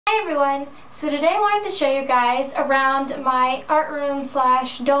everyone! So today I wanted to show you guys around my art room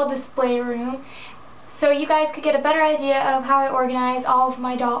slash doll display room so you guys could get a better idea of how I organize all of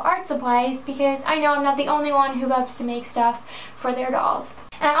my doll art supplies, because I know I'm not the only one who loves to make stuff for their dolls.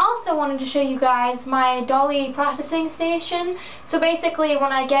 And I also wanted to show you guys my dolly processing station. So basically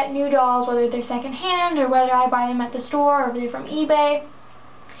when I get new dolls, whether they're secondhand or whether I buy them at the store or they're from eBay,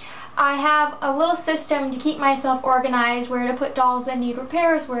 I have a little system to keep myself organized, where to put dolls that need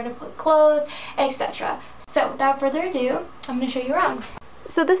repairs, where to put clothes, etc. So without further ado, I'm going to show you around.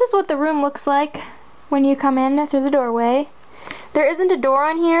 So this is what the room looks like when you come in through the doorway. There isn't a door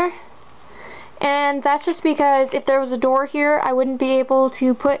on here, and that's just because if there was a door here, I wouldn't be able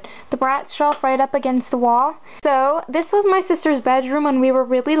to put the Bratz shelf right up against the wall. So this was my sister's bedroom when we were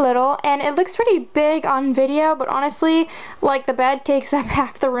really little, and it looks pretty big on video, but honestly, like, the bed takes up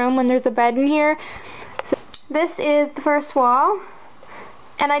half the room when there's a bed in here. So this is the first wall,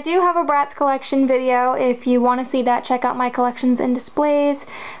 and I do have a Bratz collection video. If you want to see that, check out my collections and displays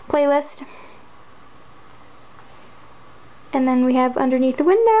playlist. And then we have underneath the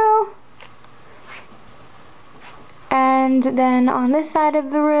window. And then on this side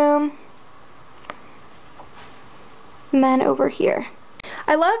of the room, and then over here.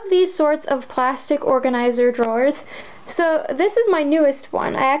 I love these sorts of plastic organizer drawers. So this is my newest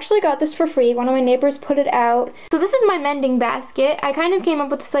one. I actually got this for free. One of my neighbors put it out. So this is my mending basket. I kind of came up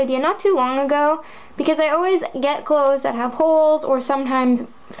with this idea not too long ago because I always get clothes that have holes, or sometimes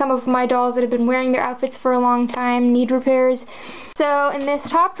some of my dolls that have been wearing their outfits for a long time need repairs. So in this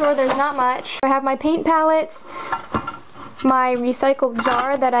top drawer there's not much. I have my paint palettes, my recycled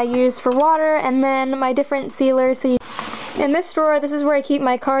jar that I use for water, and then my different sealers. So in this drawer, this is where I keep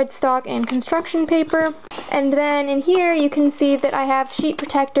my cardstock and construction paper. And then in here you can see that I have sheet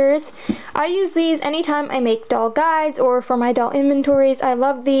protectors. I use these anytime I make doll guides or for my doll inventories. I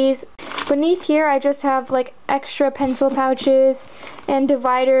love these. Beneath here I just have like extra pencil pouches and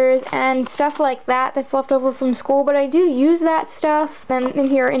dividers and stuff like that that's left over from school, but I do use that stuff. And in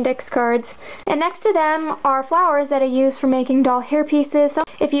here are index cards. And next to them are flowers that I use for making doll hair pieces. So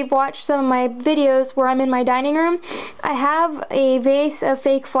if you've watched some of my videos where I'm in my dining room, I have a vase of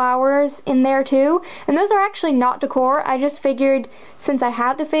fake flowers in there too, and those are actually not decor. I just figured since I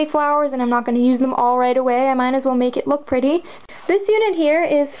have the fake flowers and I'm not going to use them all right away, I might as well make it look pretty. This unit here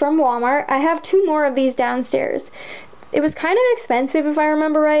is from Walmart. I have two more of these downstairs. It was kind of expensive if I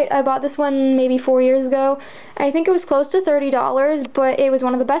remember right. I bought this one maybe 4 years ago. I think it was close to $30, but it was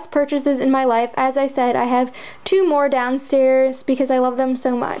one of the best purchases in my life. As I said, I have two more downstairs because I love them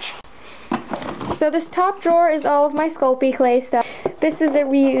so much. So this top drawer is all of my Sculpey clay stuff. This is a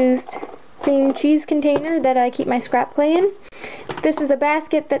reused cream cheese container that I keep my scrap clay in. This is a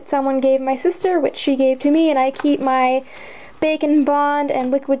basket that someone gave my sister, which she gave to me, and I keep my Bacon Bond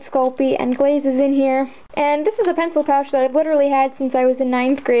and liquid Sculpey and glazes in here. And this is a pencil pouch that I've literally had since I was in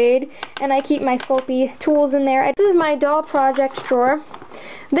 9th grade, and I keep my Sculpey tools in there. This is my doll project drawer.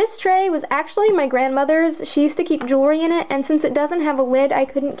 This tray was actually my grandmother's. She used to keep jewelry in it, and since it doesn't have a lid, I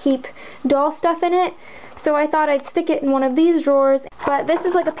couldn't keep doll stuff in it, so I thought I'd stick it in one of these drawers. But this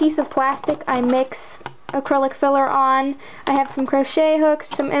is like a piece of plastic I mix acrylic filler on. I have some crochet hooks,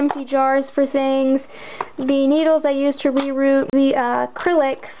 some empty jars for things, the needles I use to reroute, the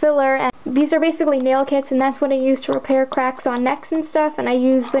acrylic filler, and these are basically nail kits, and that's what I use to repair cracks on necks and stuff, and I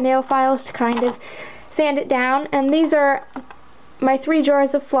use the nail files to kind of sand it down. And these are my 3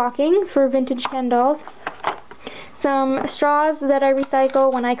 jars of flocking for vintage Ken dolls, some straws that I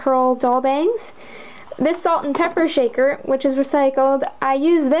recycle when I curl doll bangs, this salt and pepper shaker, which is recycled. I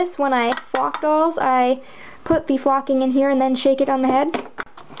use this when I flock dolls. I put the flocking in here and then shake it on the head.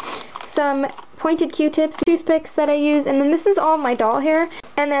 Some pointed Q-tips, toothpicks that I use, and then this is all my doll hair.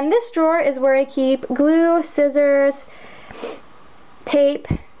 And then this drawer is where I keep glue, scissors, tape,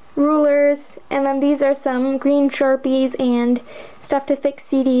 rulers, and then these are some green Sharpies and stuff to fix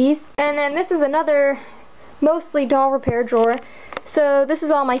CDs. And then this is another mostly doll repair drawer. So this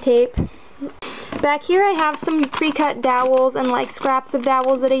is all my tape. Back here I have some pre-cut dowels and like scraps of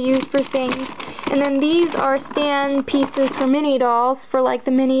dowels that I use for things. And then these are stand pieces for mini dolls, for like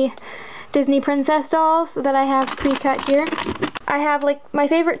the mini Disney princess dolls that I have pre-cut here. I have like my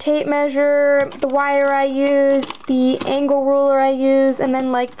favorite tape measure, the wire I use, the angle ruler I use, and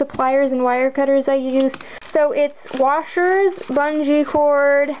then like the pliers and wire cutters I use. So it's washers, bungee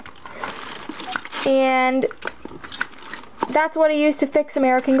cord, and that's what I use to fix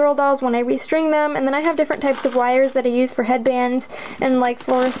American Girl dolls when I restring them. And then I have different types of wires that I use for headbands and like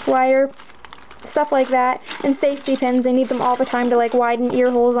florist wire, stuff like that, and safety pins. I need them all the time to like widen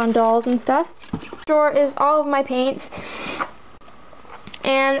ear holes on dolls and stuff. Drawer is all of my paints.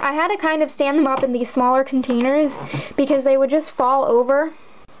 And I had to kind of stand them up in these smaller containers because they would just fall over.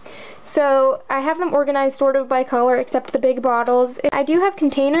 So I have them organized sort of by color except the big bottles. I do have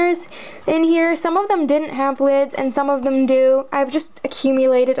containers in here. Some of them didn't have lids and some of them do. I've just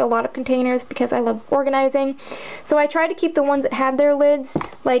accumulated a lot of containers because I love organizing. So I try to keep the ones that have their lids,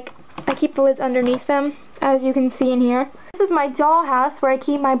 like I keep the lids underneath them, as you can see in here. This is my dollhouse where I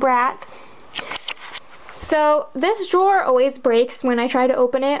keep my brats. So this drawer always breaks when I try to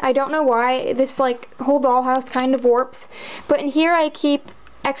open it. I don't know why. This like whole dollhouse kind of warps. But in here I keep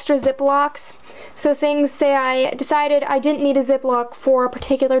extra Ziplocs. So things, say I decided I didn't need a Ziploc for a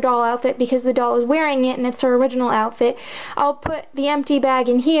particular doll outfit because the doll is wearing it and it's her original outfit, I'll put the empty bag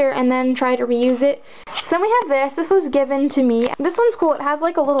in here and then try to reuse it. So then we have this. This was given to me. This one's cool. It has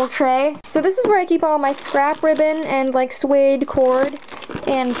like a little tray. So this is where I keep all my scrap ribbon and like suede cord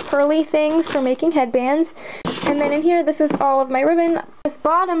and pearly things for making headbands. And then in here, this is all of my ribbon. This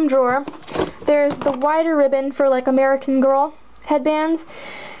bottom drawer, there's the wider ribbon for like American Girl headbands.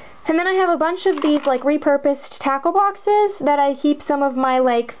 And then I have a bunch of these like repurposed tackle boxes that I keep some of my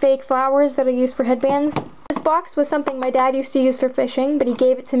like fake flowers that I use for headbands. This box was something my dad used to use for fishing, but he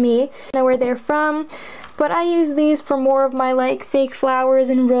gave it to me. I don't know where they're from, but I use these for more of my like fake flowers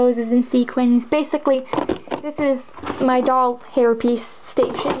and roses and sequins. Basically, this is my doll hairpiece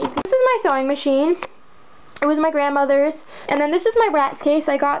station. This is my sewing machine. It was my grandmother's. And then this is my Bratz case.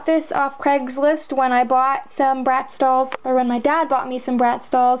 I got this off Craigslist when I bought some Bratz dolls, or when my dad bought me some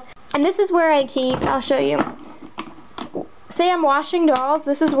Bratz dolls. And this is where I keep, I'll show you. Say I'm washing dolls,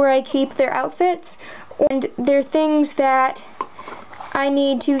 this is where I keep their outfits. And they're things that I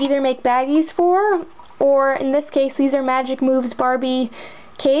need to either make baggies for, or in this case, these are Magic Moves Barbie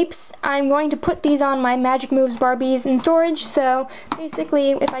capes. I'm going to put these on my Magic Moves Barbies in storage, so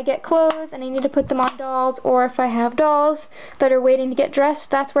basically if I get clothes and I need to put them on dolls, or if I have dolls that are waiting to get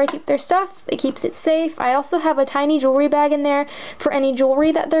dressed, that's where I keep their stuff. It keeps it safe. I also have a tiny jewelry bag in there for any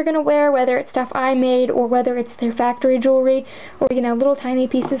jewelry that they're gonna wear, whether it's stuff I made or whether it's their factory jewelry, or you know, little tiny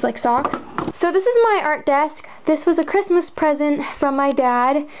pieces like socks. So this is my art desk. This was a Christmas present from my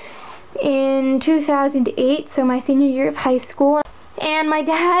dad in 2008, so my senior year of high school. And my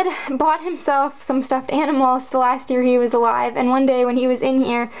dad bought himself some stuffed animals the last year he was alive, and one day when he was in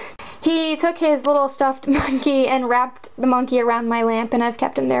here, he took his little stuffed monkey and wrapped the monkey around my lamp, and I've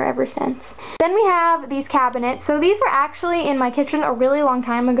kept him there ever since. Then we have these cabinets. So these were actually in my kitchen a really long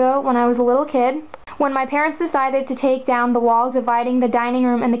time ago when I was a little kid. When my parents decided to take down the wall dividing the dining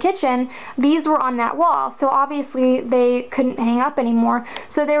room and the kitchen, these were on that wall, so obviously they couldn't hang up anymore.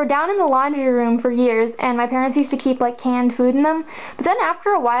 So they were down in the laundry room for years, and my parents used to keep like canned food in them. But then after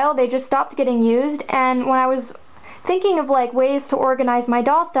a while they just stopped getting used, and when I was thinking of like ways to organize my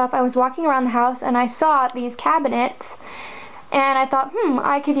doll stuff, I was walking around the house and I saw these cabinets. And I thought,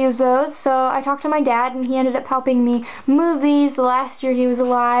 I could use those. So I talked to my dad and he ended up helping me move these the last year he was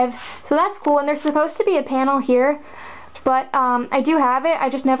alive. So that's cool. And there's supposed to be a panel here, but I do have it. I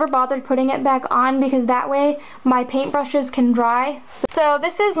just never bothered putting it back on because that way my paintbrushes can dry. So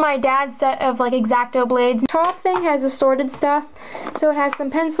this is my dad's set of like X-Acto blades. The top thing has assorted stuff. So it has some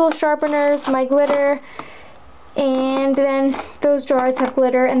pencil sharpeners, my glitter, and then those drawers have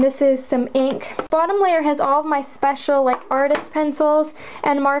glitter, and this is some ink. Bottom layer has all of my special like artist pencils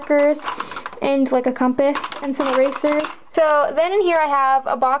and markers and like a compass and some erasers. So then in here I have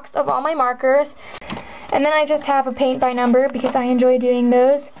a box of all my markers, and then I just have a paint by number because I enjoy doing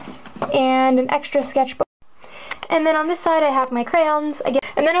those, and an extra sketchbook. And then on this side I have my crayons again.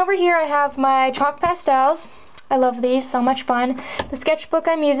 And then over here I have my chalk pastels. I love these, so much fun. The sketchbook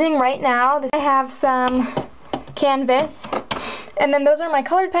I'm using right now, I have some canvas, and then those are my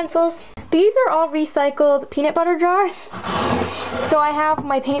colored pencils. These are all recycled peanut butter jars. So I have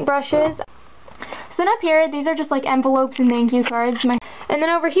my paintbrushes. So then up here, these are just like envelopes and thank you cards. And then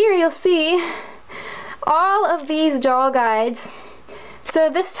over here you'll see all of these doll guides. So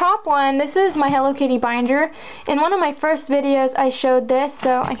this top one, this is my Hello Kitty binder. In one of my first videos I showed this,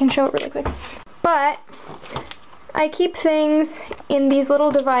 so I can show it really quick. But I keep things in these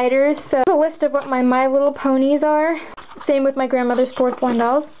little dividers. So a list of what my My Little Ponies are. Same with my grandmother's porcelain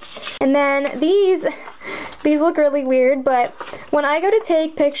dolls. And then these look really weird, but when I go to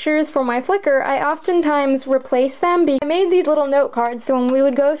take pictures for my Flickr, I oftentimes replace them. I made these little note cards, so when we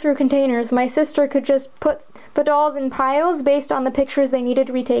would go through containers, my sister could just put the dolls in piles based on the pictures they needed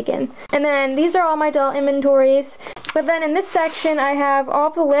retaken. And then these are all my doll inventories. But then in this section I have all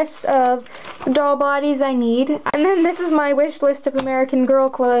the lists of doll bodies I need. And then this is my wish list of American Girl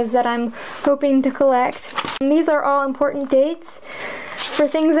clothes that I'm hoping to collect. And these are all important dates for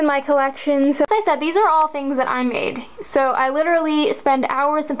things in my collection. So as I said, these are all things that I made. So I literally spend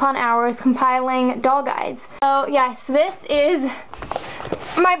hours upon hours compiling doll guides. So yes, this is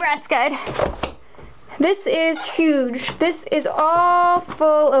my Bratz guide. This is huge. This is all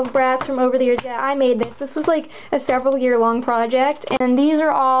full of Bratz from over the years. Yeah, I made this. This was like a several year long project. And these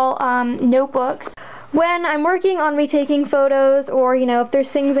are all notebooks. When I'm working on retaking photos, or you know, if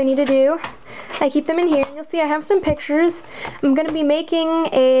there's things I need to do, I keep them in here. And you'll see I have some pictures. I'm going to be making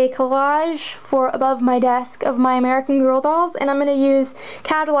a collage for above my desk of my American Girl dolls, and I'm going to use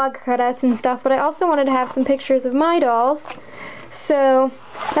catalog cutouts and stuff, but I also wanted to have some pictures of my dolls. So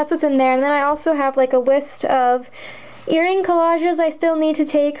that's what's in there. And then I also have like a list of earring collages I still need to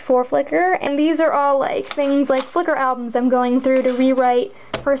take for Flickr, and these are all like things like Flickr albums I'm going through to rewrite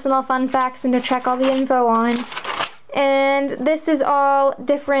personal fun facts and to check all the info on. And this is all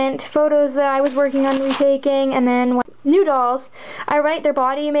different photos that I was working on retaking, and then new dolls. I write their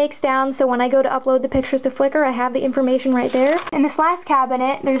body makes down, so when I go to upload the pictures to Flickr, I have the information right there. In this last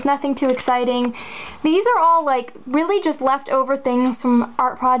cabinet, there's nothing too exciting. These are all like really just leftover things from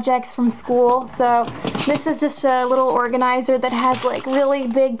art projects from school. So this is just a little organizer that has like really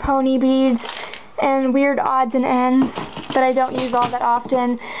big pony beads and weird odds and ends that I don't use all that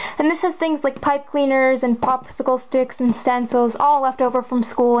often. And this has things like pipe cleaners and popsicle sticks and stencils, all left over from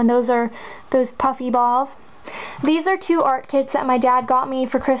school, and those are those puffy balls. These are 2 art kits that my dad got me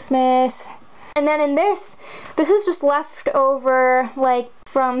for Christmas. And then in this is just left over like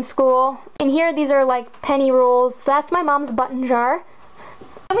from school. And here these are like penny rolls. That's my mom's button jar.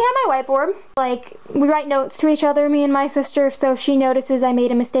 And we have my whiteboard. Like, we write notes to each other, me and my sister, so if she notices I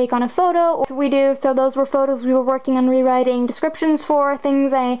made a mistake on a photo, we do. So those were photos we were working on rewriting descriptions for,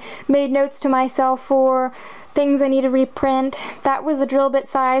 things I made notes to myself for, things I need to reprint. That was the drill bit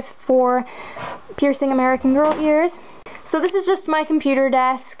size for piercing American Girl ears. So this is just my computer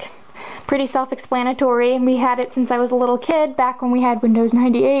desk. Pretty self-explanatory. We had it since I was a little kid, back when we had Windows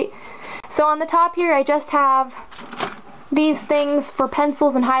 98. So on the top here I just have these things for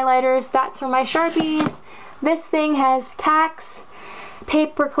pencils and highlighters. That's for my Sharpies. This thing has tacks,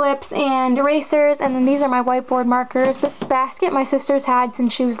 paper clips, and erasers, and then these are my whiteboard markers. This basket my sister's had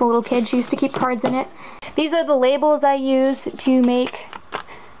since she was a little kid. She used to keep cards in it. These are the labels I use to make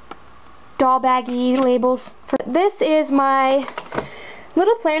doll baggy labels. This is my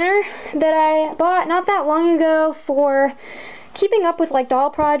little planner that I bought not that long ago for keeping up with like doll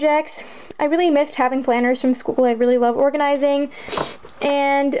projects. I really missed having planners from school. I really love organizing,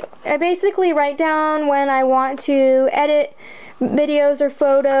 and I basically write down when I want to edit videos or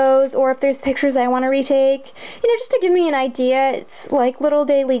photos, or if there's pictures I want to retake, you know, just to give me an idea. It's like little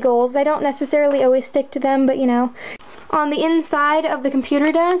daily goals. I don't necessarily always stick to them, but you know. On the inside of the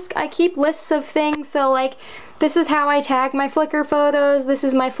computer desk, I keep lists of things. So like, this is how I tag my Flickr photos. This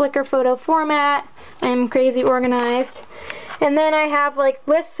is my Flickr photo format. I'm crazy organized. And then I have like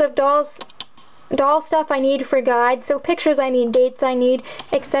lists of doll stuff I need for guides, so pictures I need, dates I need,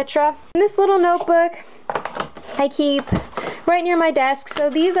 etc. In this little notebook I keep right near my desk.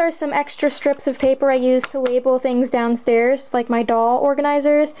 So these are some extra strips of paper I use to label things downstairs, like my doll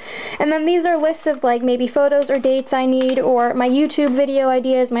organizers. And then these are lists of like maybe photos or dates I need, or my YouTube video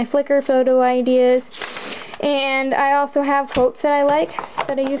ideas, my Flickr photo ideas. And I also have quotes that I like,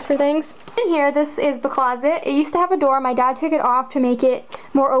 that I use for things. In here, this is the closet. It used to have a door. My dad took it off to make it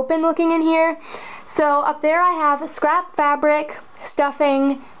more open looking in here. So up there I have scrap fabric,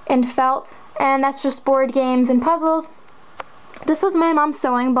 stuffing, and felt. And that's just board games and puzzles. This was my mom's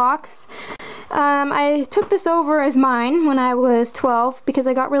sewing box. I took this over as mine when I was 12 because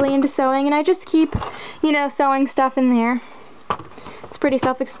I got really into sewing, and I just keep, you know, sewing stuff in there. It's pretty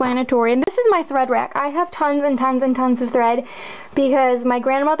self-explanatory. And this is my thread rack. I have tons and tons and tons of thread because my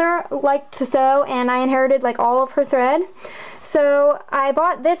grandmother liked to sew, and I inherited like all of her thread. So I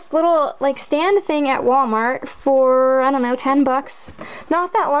bought this little like stand thing at Walmart for, I don't know, 10 bucks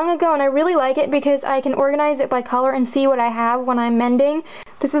not that long ago, and I really like it because I can organize it by color and see what I have when I'm mending.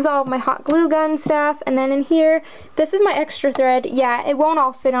 This is all of my hot glue gun stuff, and then in here, this is my extra thread. Yeah, it won't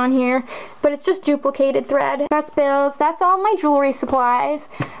all fit on here, but it's just duplicated thread. That's bills. That's all my jewelry supplies,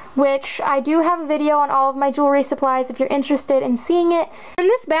 which I do have a video on all of my jewelry supplies if you're interested in seeing it. In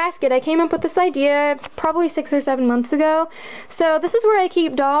this basket, I came up with this idea probably 6 or 7 months ago. So this is where I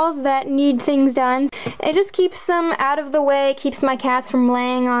keep dolls that need things done. It just keeps them out of the way, keeps my cats from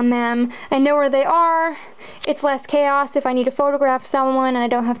laying on them. I know where they are. it's less chaos. If I need to photograph someone and I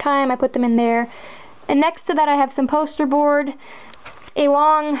don't have time, I put them in there. And next to that I have some poster board, a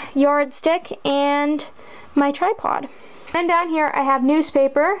long yardstick, and my tripod. Then down here I have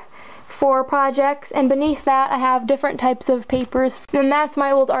newspaper for projects, and beneath that I have different types of papers. And that's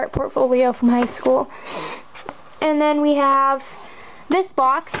my old art portfolio from high school. And then we have this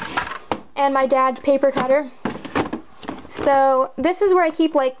box and my dad's paper cutter. So this is where I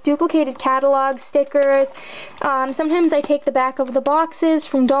keep like duplicated catalogs, stickers. Sometimes I take the back of the boxes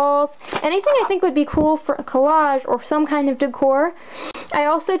from dolls. Anything I think would be cool for a collage or some kind of decor. I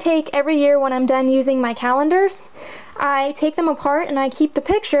also take every year when I'm done using my calendars, I take them apart and I keep the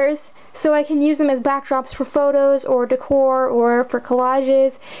pictures so I can use them as backdrops for photos or decor or for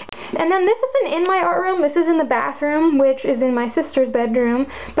collages. And then this isn't in my art room, this is in the bathroom, which is in my sister's bedroom.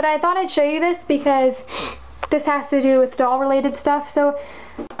 But I thought I'd show you this because this has to do with doll related stuff. So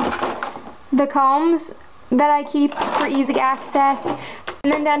the combs that I keep for easy access.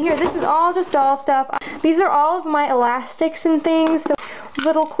 And then down here, this is all just doll stuff. These are all of my elastics and things. So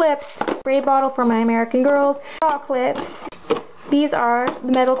little clips, spray bottle for my American Girls, doll clips. These are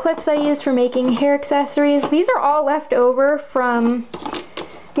the metal clips I used for making hair accessories. These are all left over from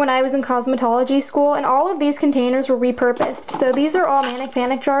when I was in cosmetology school, and all of these containers were repurposed. So these are all Manic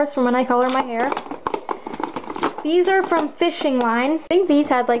Panic jars from when I color my hair. These are from fishing line. I think these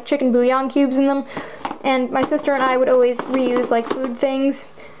had like chicken bouillon cubes in them, and my sister and I would always reuse like food things,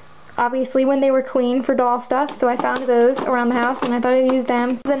 obviously when they were clean, for doll stuff. So I found those around the house and I thought I'd use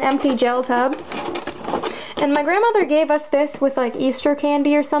them. This is an empty gel tub. And my grandmother gave us this with like Easter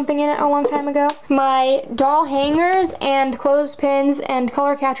candy or something in it a long time ago. My doll hangers and clothespins and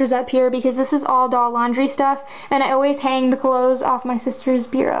color catchers up here because this is all doll laundry stuff, and I always hang the clothes off my sister's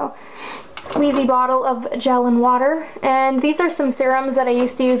bureau. Squeezy bottle of gel and water. And these are some serums that I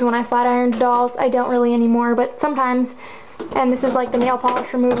used to use when I flat ironed dolls. I don't really anymore, but sometimes. And this is like the nail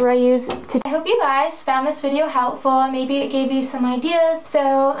polish remover I use to... I hope you guys found this video helpful. Maybe it gave you some ideas.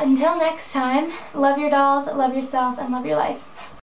 So until next time, love your dolls, love yourself, and love your life.